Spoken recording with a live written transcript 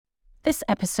This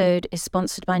episode is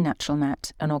sponsored by Natural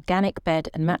Mat, an organic bed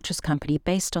and mattress company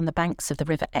based on the banks of the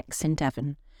River Exe in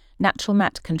Devon. Natural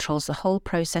Mat controls the whole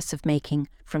process of making,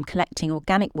 from collecting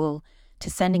organic wool to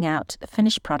sending out the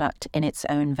finished product in its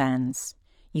own vans.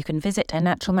 You can visit a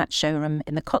Natural Mat showroom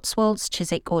in the Cotswolds,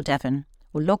 Chiswick or Devon,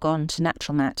 or log on to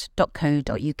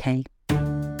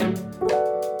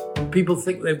naturalmat.co.uk. People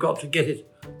think they've got to get it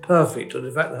perfect, and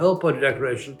in fact the whole point of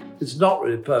decoration is not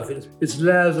really perfect. It's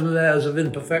layers and layers of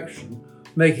imperfection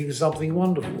making something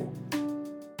wonderful.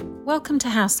 Welcome to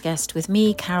Houseguest with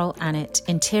me, Carol Annett,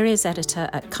 Interiors Editor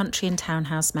at Country and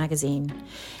Townhouse magazine.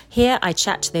 Here I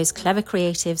chat to those clever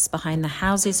creatives behind the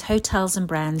houses, hotels and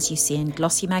brands you see in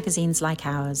glossy magazines like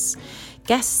ours.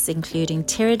 Guests including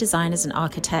interior designers and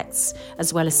architects,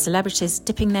 as well as celebrities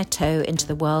dipping their toe into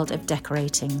the world of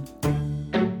decorating.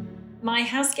 My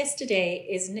house guest today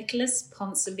is Nicholas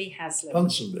Ponsonby Haslam.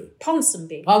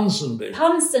 Ponsonby.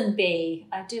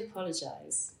 I do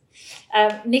apologise.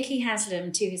 Nicky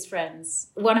Haslam to his friends,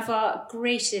 one of our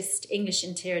greatest English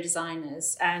interior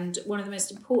designers and one of the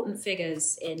most important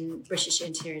figures in British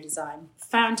interior design,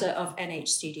 founder of NH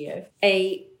Studio,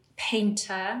 a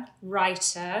painter,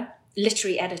 writer,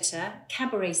 literary editor,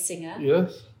 cabaret singer.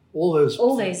 Yes, all those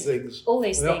things.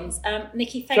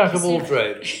 Nicky, thank Jack you of all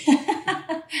trades.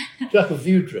 Jack of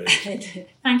few trades.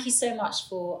 Thank you so much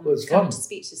for coming to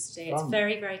speak to us today. It's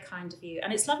very, very kind of you.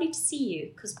 And it's lovely to see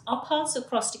you, because our paths have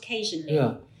crossed occasionally.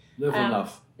 Yeah, never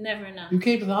enough. Never enough. You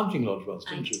came to the hunting lodge once,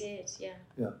 didn't you? I did,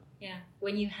 yeah.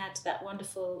 When you had that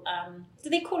wonderful, do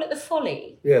they call it the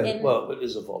Folly? Yeah, well, it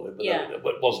is a Folly, but it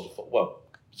wasn't a Folly. Well,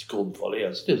 it's called the Folly,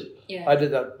 yes, it is. Yeah. I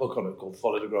did that book on it called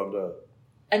Folly de Grandeur.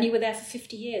 And you were there for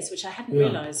 50 years, which I hadn't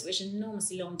realised, which is an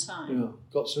enormously long time. Yeah,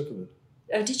 got sick of it.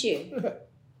 Oh, did you? Yeah.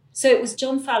 So it was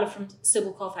John Fowler from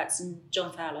Sybil Colfax and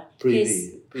John Fowler,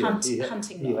 his hunting lodge.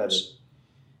 He had it.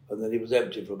 And then he was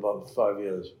empty for about 5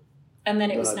 years. And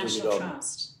then it was National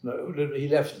Trust. No, he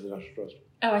left the National Trust.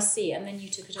 Oh, I see. And then you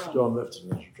took it on. John left the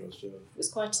National Trust, yeah. It was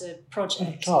quite a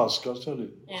project. A task, I'll tell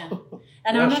you. Yeah.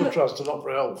 And the National Trust are not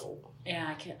very helpful.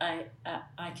 Yeah,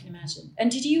 I can imagine.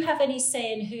 And did you have any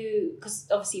say in who, because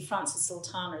obviously Francis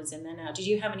Sultana is in there now, did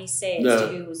you have any say as to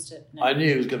who was to... No. I knew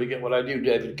he was going to get, I knew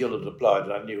David Gill had applied,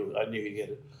 and I knew he'd get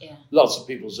it. Yeah. Lots of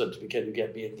people said to me, can you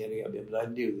get me in, but I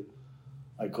knew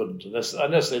that I couldn't,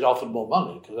 unless they'd offered more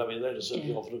money, because they'd just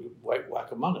simply offered a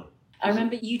whack of money. I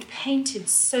remember you'd painted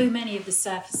so many of the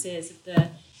surfaces of the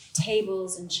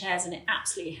tables and chairs, and it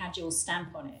absolutely had your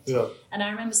stamp on it. Yeah. And I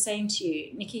remember saying to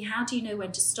you, Nicky, how do you know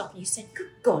when to stop? And you said, good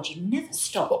God, you never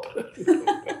stop.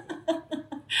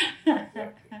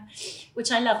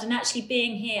 Which I loved. And actually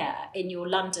being here in your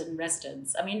London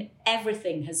residence,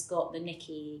 everything has got the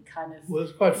Nicky kind of... Well,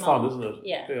 it's quite fun, isn't it?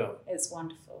 Yeah. It's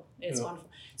wonderful. It's wonderful.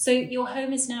 So your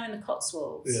home is now in the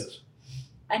Cotswolds? Yes.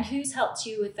 And who's helped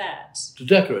you with that? To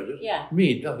decorate it? Yeah.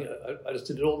 Me, nothing. I just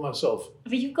did it all myself.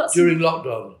 But you've got during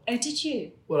lockdown. Oh, did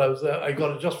you? Well, I was there. I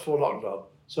got it just before lockdown,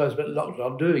 so I spent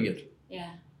lockdown doing it.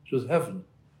 Yeah. Which was heaven.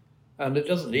 And it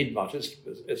doesn't need much.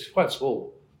 It's quite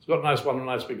small. It's got a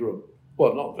nice big room.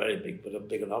 Well, not very big, but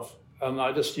big enough. And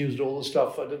I just used all the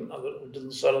stuff I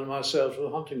didn't sell in myself for the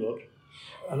hunting lodge.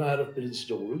 And I had a bit in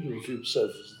storage, a few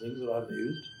sofas and things that I haven't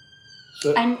used.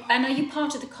 So, and are you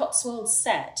part of the Cotswolds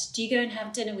set? Do you go and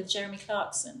have dinner with Jeremy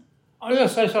Clarkson? Oh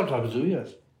yes, I sometimes do.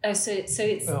 Yes. Oh, so it's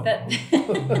that.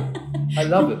 I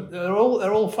love it. They're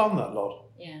all fun, that lot.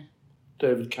 Yeah.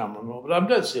 David Cameron, but I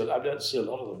don't see a lot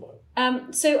of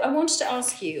them. So I wanted to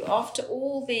ask you, after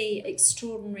all the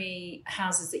extraordinary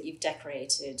houses that you've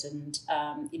decorated, and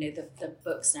the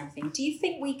books and everything, do you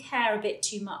think we care a bit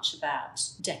too much about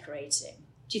decorating?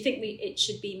 Do you think it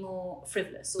should be more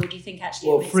frivolous, or do you think actually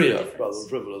it makes freer a difference? rather than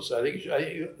frivolous? I think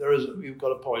there is. You've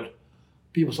got a point.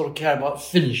 People sort of care about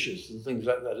finishes and things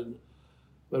like that. And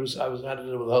whereas I had to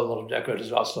deal with a whole lot of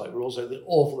decorators last night. We're also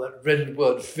that dreaded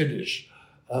word finish.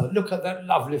 Look at that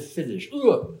lovely finish.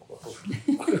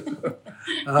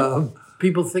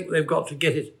 People think they've got to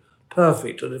get it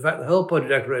perfect, and in fact, the whole point of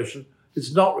decoration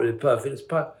is not really perfect.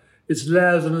 It's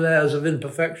layers and layers of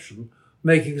imperfection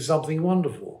making something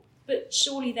wonderful. But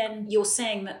surely then you're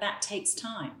saying that takes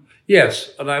time.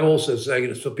 Yes, and I'm also saying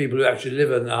it's for people who actually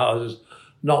live in the houses,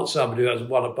 not somebody who has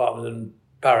one apartment in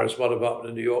Paris, one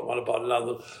apartment in New York, one apartment in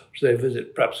London, which they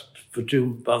visit perhaps for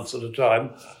 2 months at a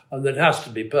time, and that has to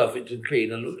be perfect and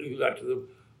clean and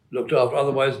looked after.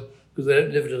 Otherwise, because they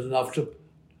don't live in it enough to,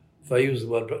 if I use the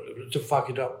word, to fuck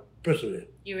it up prettily.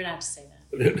 You're allowed to say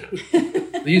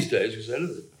that. These days, you say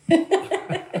anything.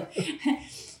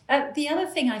 The other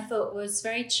thing I thought was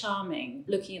very charming,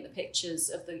 looking at the pictures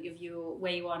of your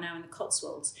where you are now in the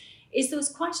Cotswolds, there was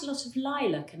quite a lot of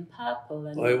lilac and purple.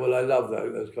 And Well, I love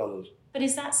those colours. But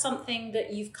is that something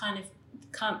that you've kind of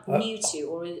new to,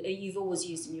 or you've always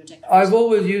used in your decorations? I've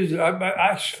always used it.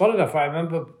 Actually, funny enough, I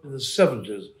remember in the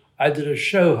 70s, I did a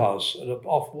show house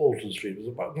off Walton Street. It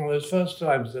was one of those first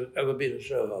times that I'd ever been at a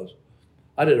show house.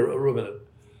 I did a room in it.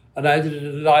 And I did it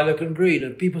in lilac and green.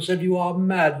 And people said, you are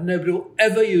mad. Nobody will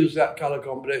ever use that colour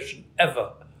combination,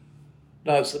 ever.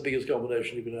 Now it's the biggest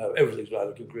combination you can have. Everything's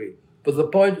lilac and green. But the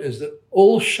point is that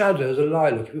all shadows are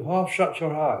lilac. If you half shut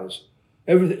your eyes,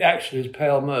 everything actually is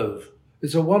pale mauve.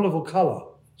 It's a wonderful colour.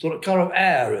 Sort of colour of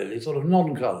air, really, sort of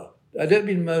non-colour. I don't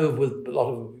mean mauve with a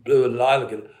lot of blue and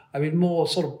lilac in it. I mean more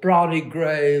sort of browny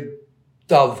grey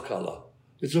dove colour.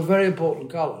 It's a very important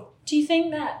colour. Do you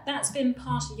think that that's been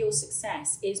part of your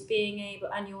success, is being able,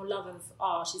 and your love of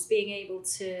art, is being able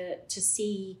to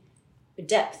see the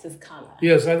depth of colour?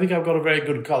 Yes, I think I've got a very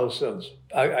good colour sense.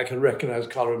 I can recognise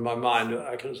colour in my mind.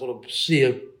 I can sort of see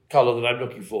a colour that I'm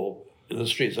looking for in the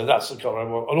street. So that's the colour I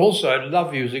want. And also I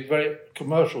love using very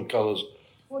commercial colours.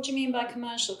 What do you mean by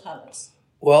commercial colours?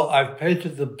 Well, I've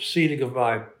painted the ceiling of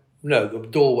the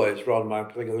doorways around my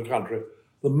thing in the country,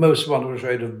 the most wonderful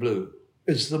shade of blue.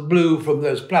 It's the blue from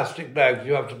those plastic bags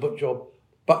you have to put your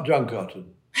junk out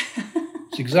in.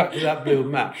 It's exactly that blue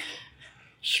match.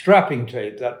 Strapping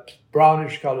tape, that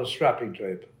brownish colour strapping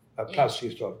tape, that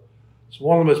plastic stuff. It's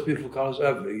one of the most beautiful colours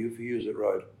ever if you use it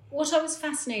right. What I was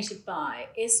fascinated by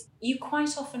is you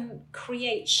quite often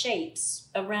create shapes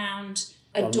around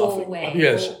a doorway.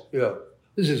 Yes, yeah.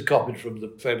 This is copied from the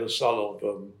famous salon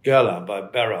from Guerlain by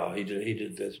Berard. He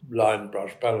did this line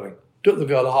brush panelling. Took the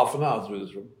girl half an hour through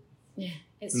this room. Yeah,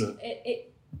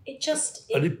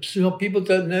 people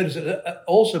don't notice it.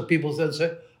 Also, people then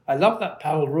say, I love that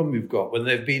panelled room you've got when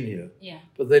they've been here. Yeah.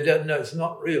 But they don't know it's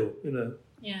not real,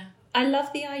 Yeah. I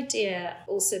love the idea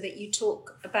also that you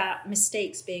talk about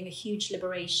mistakes being a huge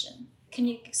liberation. Can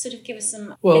you sort of give us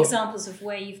some examples of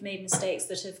where you've made mistakes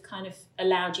that have kind of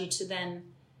allowed you to then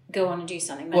go on and do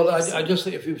something? Well, I just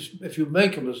think if you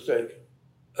make a mistake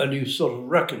and you sort of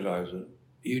recognise it,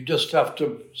 you just have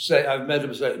to say, I've made a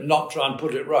mistake, not try and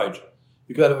put it right.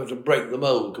 You kind of have to break the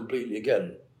mould completely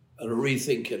again and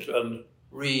rethink it and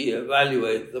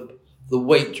re-evaluate the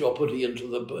weight you're putting into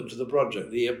the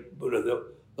project, the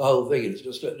whole thing. It's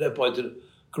just no point in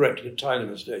correcting a tiny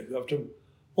mistake. You have to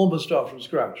almost start from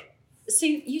scratch. So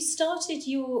you started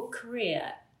your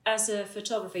career as a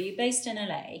photographer. You're based in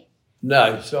LA.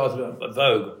 No, I started at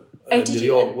Vogue in New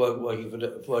York, working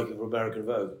for American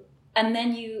Vogue. And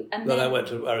then I went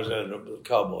to Arizona as a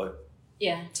cowboy.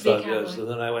 Yeah, to be a cowboy. Years, and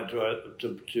then I went to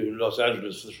Los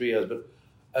Angeles for 3 years, but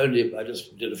I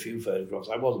just did a few photographs.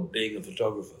 I wasn't being a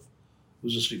photographer. It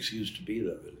was just an excuse to be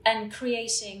there, really. And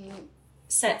creating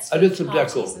sets for I did some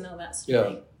parties decor. And all that sort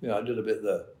of thing. Yeah, I did a bit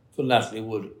there for Natalie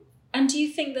Wood. And do you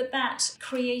think that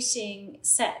creating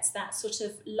sets, that sort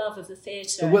of love of the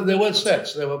theatre... There weren't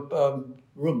sets, there were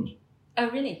rooms. Oh,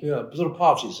 really? Yeah, sort of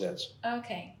party sets.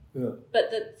 Okay. Yeah.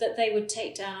 But that they would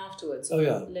take down afterwards. Oh,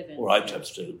 yeah. Live in. Or I'd have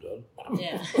to take them down.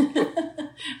 Yeah.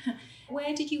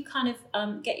 Where did you kind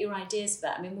of get your ideas for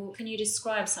that? I mean, can you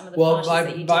describe some of the parties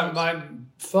that you did? My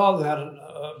father had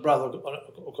a brother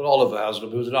called Oliver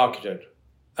Haslam, who was an architect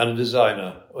and a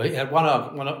designer. Well, he had one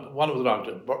was an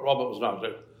architect, Robert was an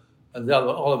architect, and the other,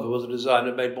 Oliver, was a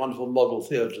designer, made wonderful model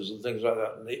theatres and things like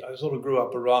that. And I sort of grew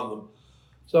up around them.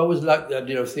 So I always liked the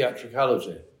idea of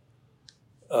theatricality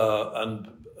and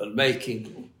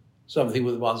making something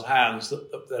with one's hands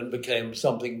that then became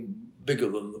something bigger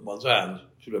than one's hands,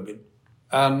 should have been.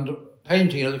 And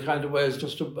painting in a kind of way is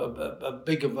just a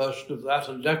bigger version of that,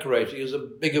 and decorating is a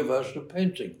bigger version of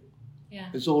painting. Yeah.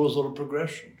 It's all a sort of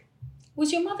progression.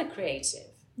 Was your mother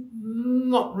creative?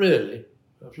 Not really.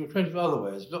 She was creative in other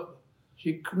ways.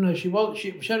 She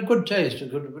had good taste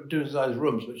and could do size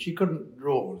rooms, but she couldn't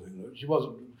draw or anything. She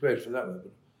wasn't creative for that way.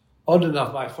 But odd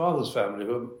enough, my father's family,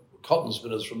 who were cotton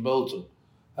spinners from Bolton,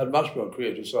 had much more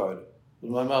creative side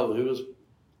than my mother, who was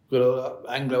good old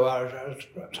Anglo-Irish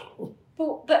aristocrat.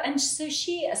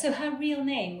 So her real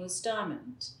name was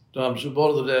Diamond? Diamond. She was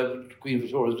born on the day of Queen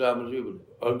Victoria's Diamond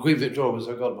Jubilee. Queen Victoria was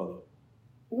her godmother.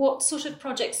 What sort of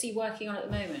projects are you working on at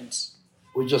the moment?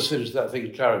 We just finished that thing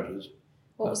at Claridge's.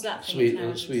 What was that thing at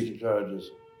Claridge's? Suite at Claridge's.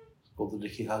 It's called the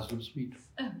Nicky Haslam Suite.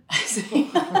 Oh,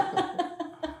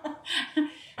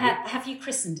 have you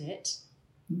christened it?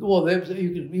 Well,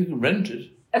 you can rent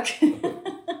it. Okay.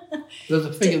 There's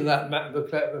a thing in that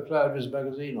the Claridge's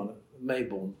magazine on it,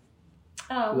 Mayborn.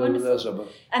 Oh, wonderful.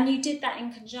 And you did that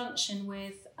in conjunction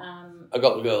with... I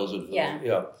got the girls in.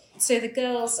 Yeah. So the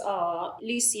girls are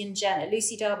Lucy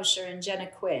Derbyshire and Jenna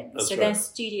Quinn. That's so right. They're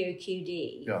Studio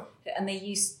QD. Yeah. And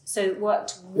they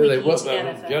worked with you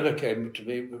together. Jenna came to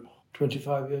me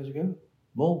 25 years ago.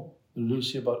 More. And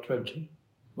Lucy about 20.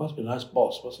 Must be a nice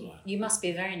boss, wasn't I? You must be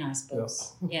a very nice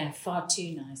boss. Yeah, far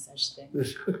too nice, I should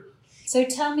think. So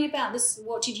tell me about this.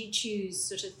 What did you choose,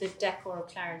 sort of the decor of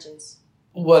Claridge's?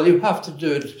 Well, you have to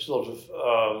do it sort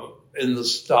of in the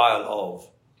style of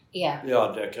the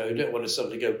Art Deco. You don't want to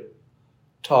suddenly go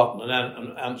tartan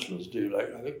and antlers do.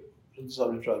 Like, I think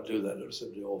somebody tried to do that. It was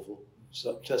simply awful.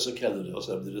 So Tessa Kennedy or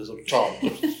something. There's a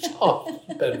tartan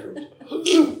bedroom.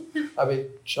 I mean,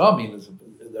 charming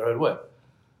in their own way.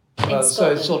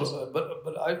 So it's sort of,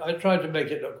 but I tried to make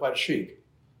it look quite chic.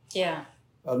 Yeah.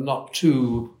 And not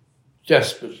too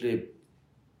desperately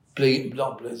bling,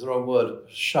 not bling, it's the wrong word,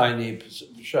 shiny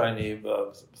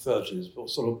 30s, but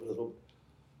sort of a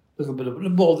little bit of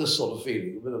more this sort of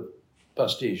feeling, a bit of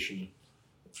pastiche and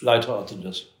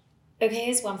lightheartedness. Okay,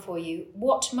 here's one for you.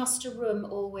 What must a room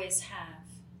always have?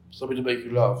 Something to make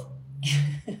you laugh,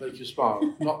 make you smile,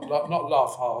 not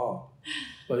laugh ha ha.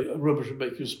 But a room should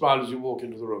make you smile as you walk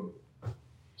into the room.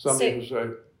 Some people say,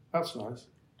 that's nice.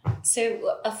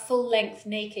 So a full-length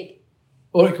naked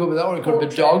Or it could be that, or it could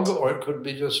portrait. be dog, or it could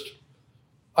be just,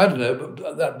 I don't know,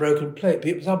 but that broken plate.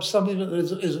 People have something that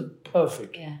isn't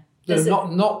perfect. Yeah.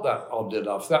 Not that odd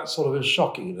enough. That sort of is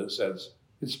shocking in a sense.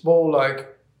 It's more like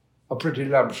a pretty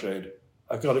lampshade.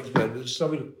 I can't explain it. It's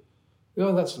something,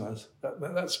 that's nice.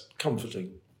 That's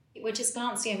comforting. We're just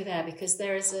glancing over there because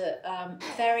there is a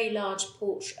very large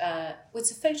portrait.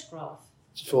 It's a photograph.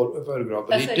 It's a photograph,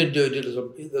 but he did do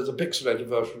it there's a pixelated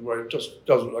version where it just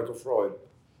does look like a Freud.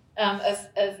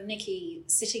 Of Nicky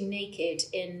sitting naked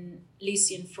in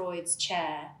Lucian Freud's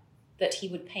chair that he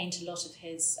would paint a lot of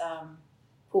his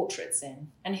portraits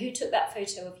in. And who took that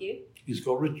photo of you? He's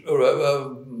called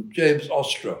James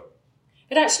Ostra.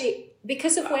 But actually,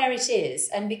 because of where it is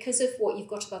and because of what you've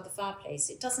got above the fireplace,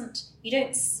 it doesn't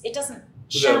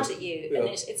shout at you, and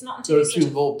it's not until there are two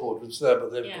more portraits there,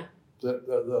 but they're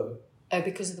Oh,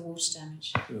 because of the water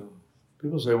damage. Yeah.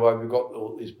 People say, why have you got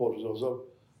all these portraits? Also,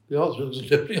 the answer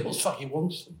is nobody else fucking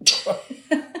wants them.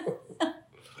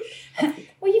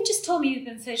 Well, you've just told me you've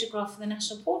been photographed for the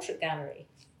National Portrait Gallery.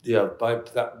 Yeah, by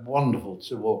that wonderful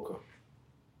Tim Walker.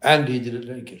 And he did it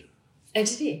naked. Oh,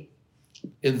 did he?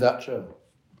 In that show.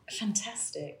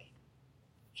 Fantastic.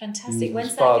 He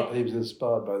When's was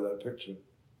inspired by that picture.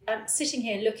 Sitting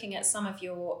here looking at some of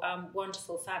your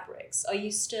wonderful fabrics, are you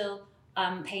still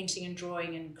painting and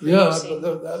drawing and creating? Yeah,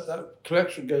 that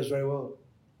collection goes very well.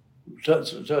 Turn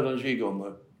and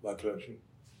Gigon, my collection.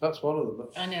 That's one of them.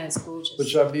 I know, it's gorgeous.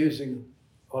 Which I'm using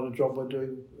on a job we're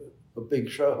doing, a big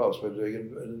show house we're doing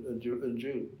in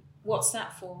June. What's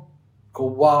that for?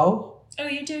 Called Wow. Oh,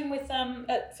 you're doing with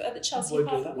at the Chelsea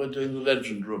Harbour? We're doing the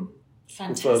Legend Room.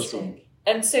 Fantastic. The first room.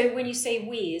 And so when you say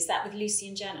we, is that with Lucy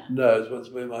and Jenna? No, it's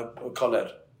with my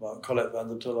Colette van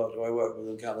der Tullart, who I work with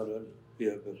in Canada.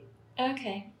 Yeah, but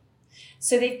okay.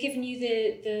 So they've given you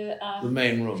the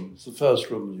main room. It's the first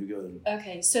room you go in.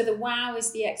 Okay, so the WOW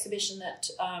is the exhibition that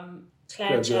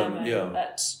Claire German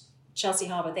at Chelsea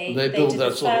Harbour. They built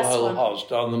that sort of whole house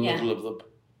down the middle of the.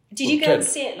 Did you go and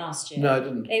see it last year? No, I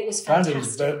didn't. It was fantastic. It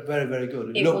was very, very, very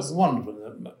good. It looked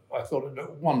wonderful. I thought it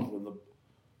looked wonderful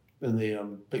in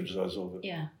the pictures I saw of it.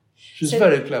 Yeah. She's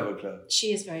very clever, Claire.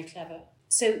 She is very clever.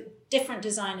 So different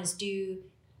designers do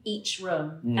each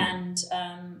room, and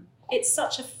it's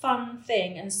such a fun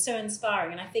thing and so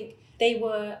inspiring. And I think they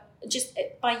were just,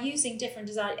 by using different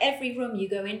design, every room you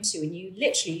go into and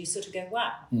you sort of go,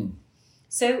 wow.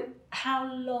 So how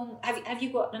long, have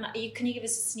you got, can you give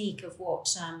us a sneak of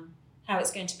what, how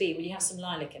it's going to be? Will you have some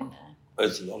lilac in there?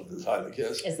 There's a lot of the lilac,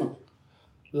 yes. Is there?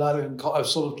 Lilac and I've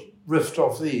sort of riffed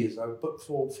off these. I've put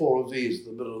four of these in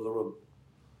the middle of the room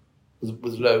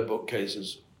with low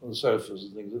bookcases and sofas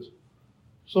and things. It's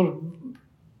sort of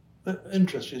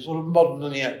interesting, sort of modern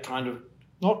and yet kind of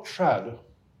not trad.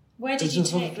 Where did you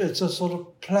take? It's a sort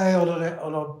of play on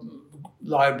a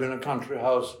library in a country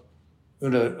house,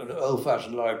 an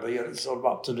old-fashioned library, yet it's sort of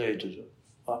up to date.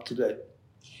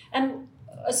 And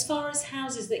as far as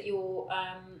houses that you're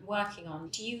working on,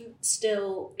 do you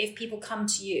still, if people come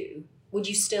to you, would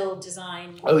you still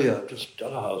design? Oh yeah, I've just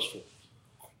done a house for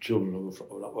children who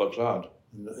worked hard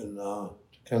in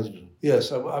Kensington.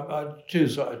 Yes, I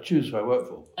choose who I work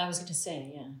for. I was going to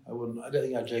say, yeah. I don't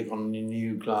think I'd take on any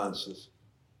new clients,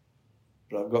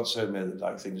 but I've got so many that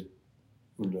like things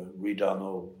redone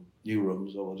or new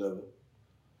rooms or whatever.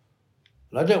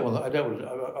 And I don't want.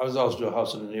 I was asked to do a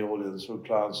house in New Orleans for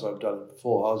clients I've done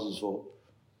 4 houses for.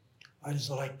 I just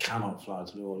thought I cannot fly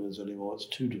to New Orleans anymore. It's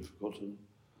too difficult, and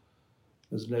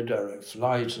there's no direct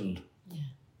flight. And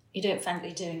you don't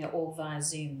fancy doing it all via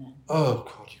Zoom then? Oh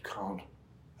God, you can't. You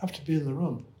have to be in the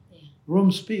room. Yeah.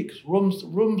 Room speaks. Rooms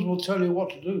will tell you what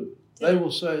to do. They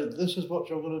will say, "This is what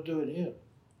you're going to do in here."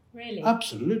 Really?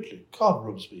 Absolutely. Can't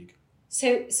room speak.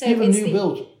 So even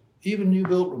new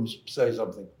built rooms say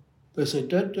something. They say,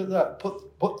 "Don't do that.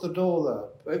 Put the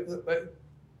door there.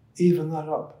 Even that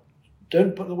up.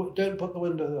 Don't put the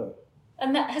window there."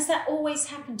 And has that always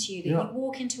happened to you? That you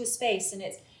walk into a space and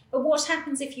it's. But what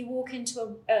happens if you walk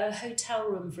into a hotel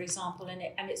room, for example, and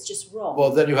it's just wrong?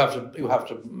 Well, then you have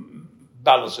to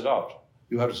balance it out.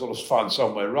 You have to sort of find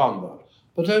some way around that.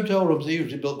 But hotel rooms are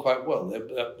usually built quite well.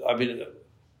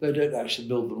 They don't actually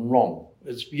build them wrong.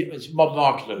 It's modern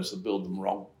architects that build them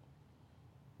wrong.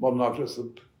 Modern architects are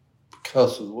the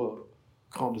curse of the world.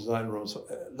 Can't design rooms.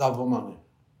 Love or money.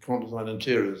 Can't design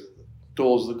interiors.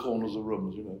 Doors, the corners of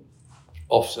rooms,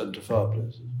 off-centre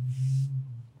fireplaces.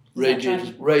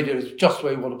 Radiators, just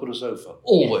where you want to put a sofa.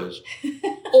 Always.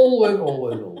 Yeah.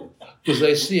 always. Because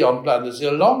they see on plan, they see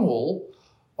a long wall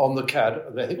on the CAD,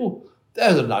 and they think, oh,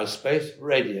 there's a nice space,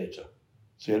 radiator.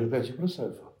 It's the only place you put a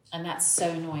sofa. And that's so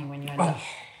annoying when you end up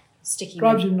sticking...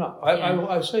 Drives you nuts.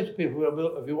 I say to people,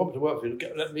 if you want me to work for you,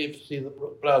 let me see the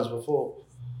plans before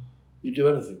you do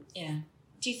anything. Yeah.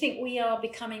 Do you think we are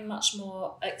becoming much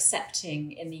more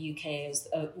accepting in the UK as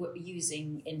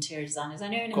using interior designers? I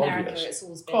know in America it's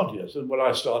always been... God, yes. And when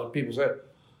I started, people say,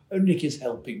 "Oh, Nick is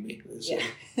helping me." They say,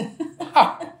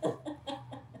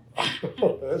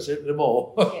 that's it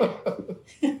anymore.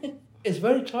 Yeah. It's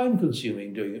very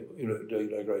time-consuming doing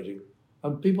decorating,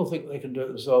 and people think they can do it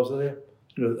themselves, and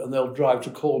they'll drive to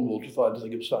Cornwall to find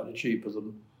something slightly cheaper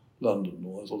than London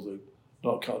or that sort of thing,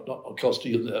 not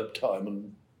costing them their time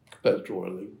and petrol or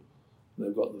anything.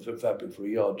 They've got the fabric for a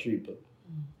yard cheaper,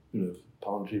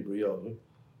 £1 cheaper a yard,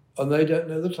 and they don't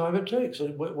know the time it takes.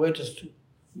 And we're just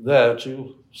there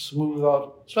to smooth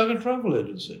out. It's like a travel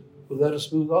agency. We're there to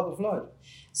smooth out the flight.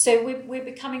 So we're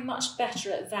becoming much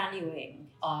better at valuing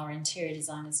our interior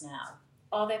designers now.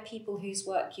 Are there people whose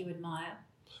work you admire?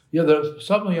 Yeah, there's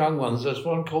some young ones. There's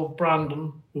one called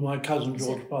Brandon, who my cousin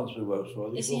George Pansby works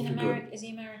for. Is he American?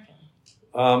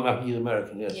 He's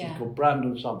American, yes. Yeah. He's called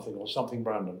Brandon something, or something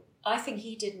Brandon. I think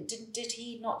he didn't. Did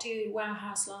he not do Wow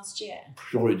House last year?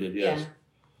 Sure he did, yes.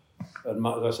 Yeah. And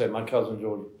as I say, my cousin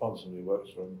George Pansby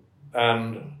works for him.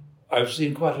 And I've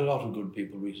seen quite a lot of good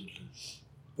people recently.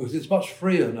 Because it's much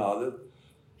freer now.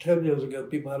 10 years ago,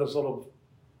 people had a sort of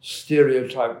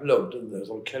stereotype look, didn't they?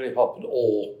 Sort of Kelly Hoppard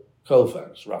or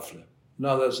Colfax, roughly.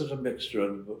 Now there's such a mixture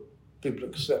and people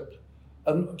accept.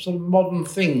 And sort of modern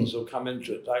things have come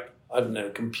into it, like, I don't know,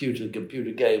 computer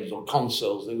games or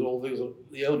consoles. All things.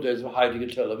 The old days of hiding a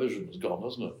television has gone,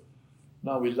 hasn't it?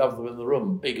 Now we love them in the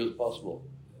room, big as possible.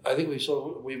 I think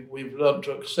we've learned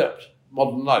to accept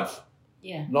modern life.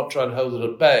 Yeah. Not try and hold it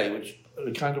at bay, which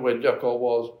the kind of way decor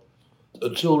was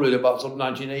until really about sort of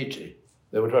 1980.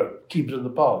 They were trying to keep it in the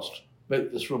past,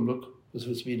 make this room look as if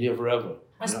it's been here forever.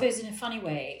 I suppose in a funny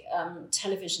way,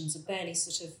 televisions are barely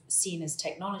sort of seen as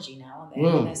technology now, aren't they?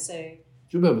 Well, they're so...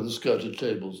 Do you remember the skirted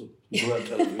tables that people had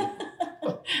television?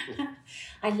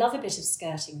 I love a bit of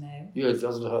skirting though. Yeah, it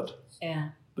doesn't hurt. Yeah.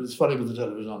 But it's funny with the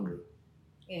television under it.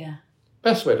 Yeah.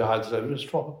 Best way to hide the television is to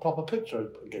drop a proper picture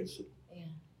against it. Yeah.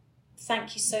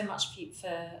 Thank you so much, Pete,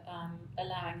 for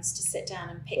allowing us to sit down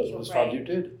and pick your brain. It was fun, you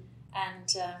did.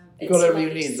 And you got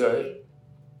everything you need, though.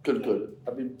 Good.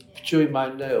 I've been chewing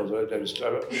my nails.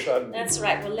 That's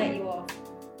right, we'll let you off.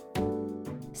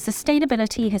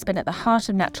 Sustainability has been at the heart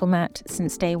of Natural Mat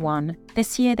since day one.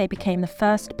 This year they became the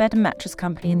first bed and mattress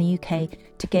company in the UK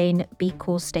to gain B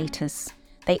Corp status.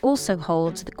 They also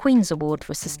hold the Queen's Award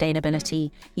for Sustainability.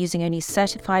 Using only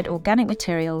certified organic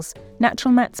materials,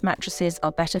 Natural Mat's mattresses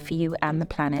are better for you and the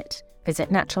planet. Visit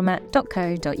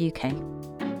naturalmat.co.uk.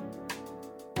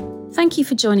 Thank you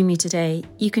for joining me today.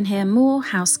 You can hear more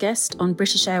Houseguest on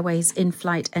British Airways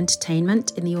in-flight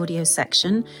entertainment in the audio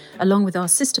section, along with our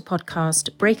sister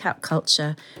podcast, Breakout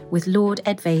Culture, with Lord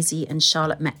Ed Vaizey and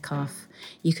Charlotte Metcalfe.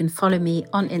 You can follow me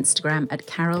on Instagram at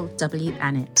Carol W.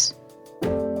 Annett.